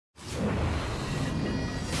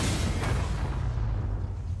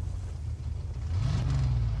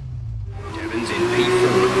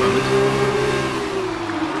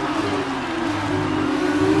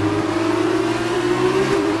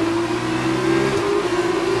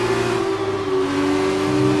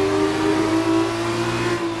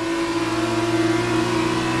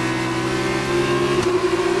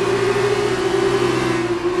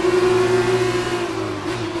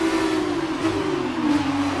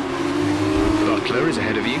battler is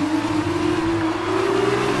ahead of you.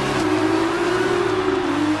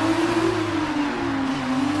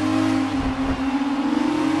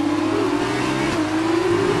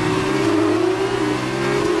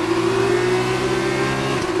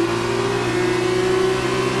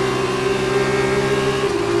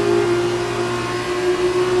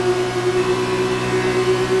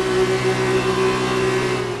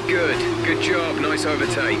 Good job, nice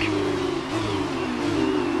overtake.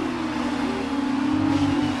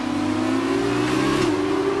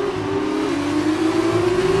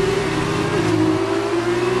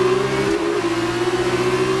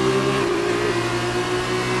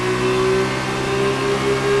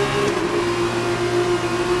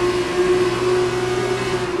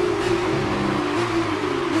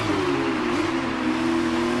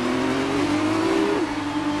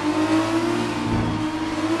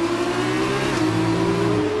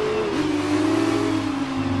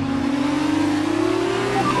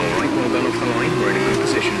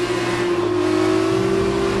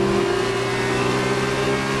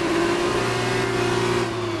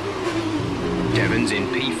 In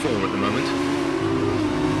P4 at the moment.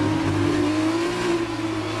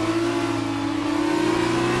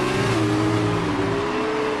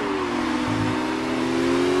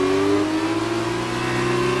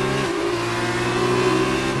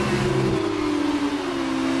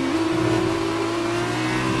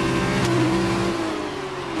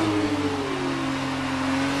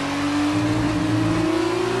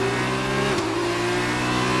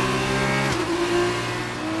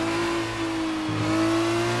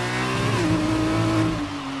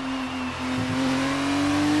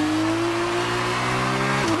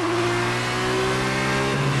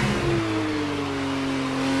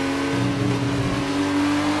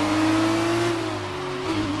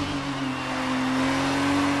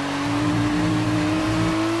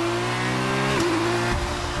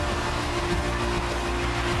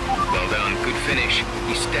 Good finish.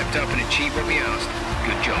 He stepped up and achieved what we asked.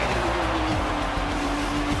 Good job.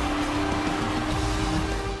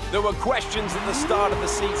 There were questions at the start of the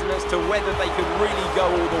season as to whether they could really go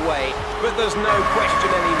all the way, but there's no question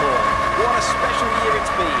anymore. What a special year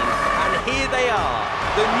it's been, and here they are,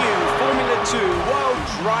 the new Formula 2 World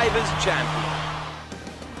Drivers' Champion.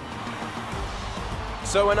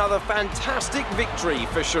 So another fantastic victory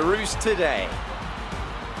for Charus today.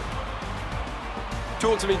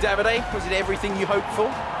 Talk to me, Davide. Was it everything you hoped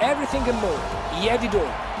for? Everything and more. He had it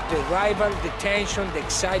all. The rival, the tension, the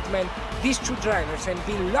excitement. These two drivers have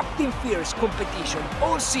been locked in fierce competition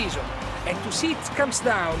all season. And to see it comes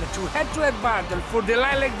down to head-to-head battle for the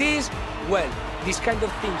line like this, well, this kind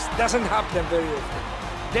of things doesn't happen very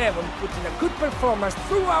often. Devon put in a good performance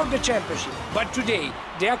throughout the championship, but today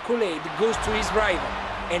the accolade goes to his rival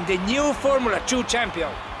and the new Formula 2 champion.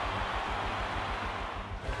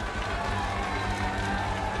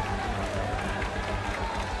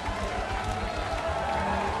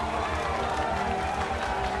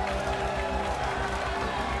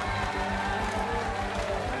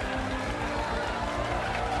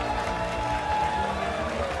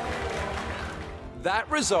 That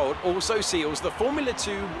result also seals the Formula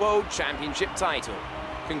 2 World Championship title.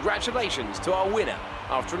 Congratulations to our winner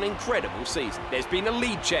after an incredible season. There's been a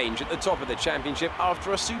lead change at the top of the championship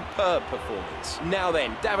after a superb performance. Now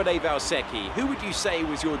then, Davide Valsecchi, who would you say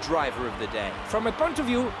was your driver of the day? From my point of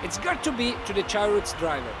view, it's got to be to the Charus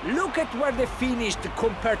driver. Look at where they finished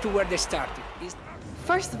compared to where they started.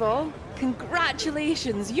 First of all,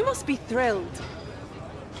 congratulations. You must be thrilled.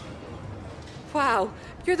 Wow,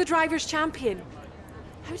 you're the driver's champion.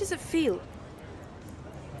 How does it feel?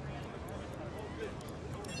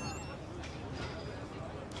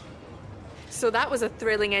 So that was a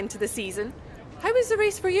thrilling end to the season. How was the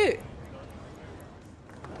race for you?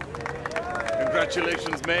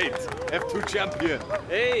 Congratulations, mate. F2 champion.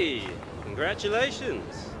 Hey,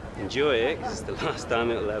 congratulations. Enjoy it, 'cause it's the last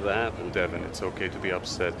time it'll ever happen. Devon, it's okay to be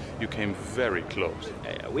upset. You came very close.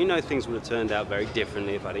 Hey, we know things would have turned out very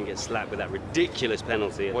differently if I didn't get slapped with that ridiculous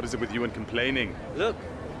penalty. What is it with you and complaining? Look,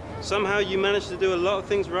 somehow you managed to do a lot of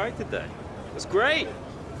things right today. That's great.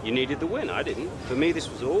 You needed the win, I didn't. For me,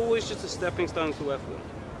 this was always just a stepping stone to F1.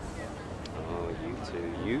 Oh,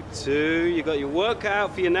 you two. You got your work cut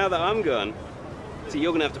out for you now that I'm gone. See,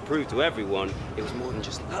 you're gonna have to prove to everyone it was more than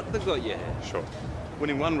just luck that got you here. Sure.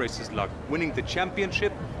 Winning one race is luck. Winning the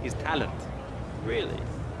championship is talent. Really?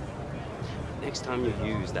 Next time you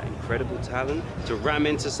use that incredible talent to ram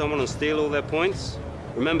into someone and steal all their points,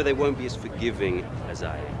 remember they won't be as forgiving as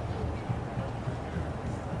I am.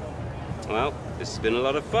 Well, this has been a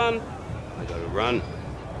lot of fun. I gotta run.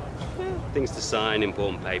 Well, things to sign,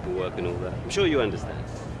 important paperwork and all that. I'm sure you understand.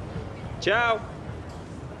 Ciao!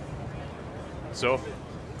 So,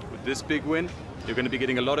 with this big win, you're going to be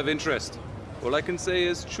getting a lot of interest. All I can say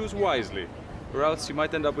is choose wisely, or else you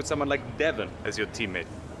might end up with someone like Devon as your teammate.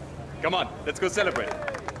 Come on, let's go celebrate.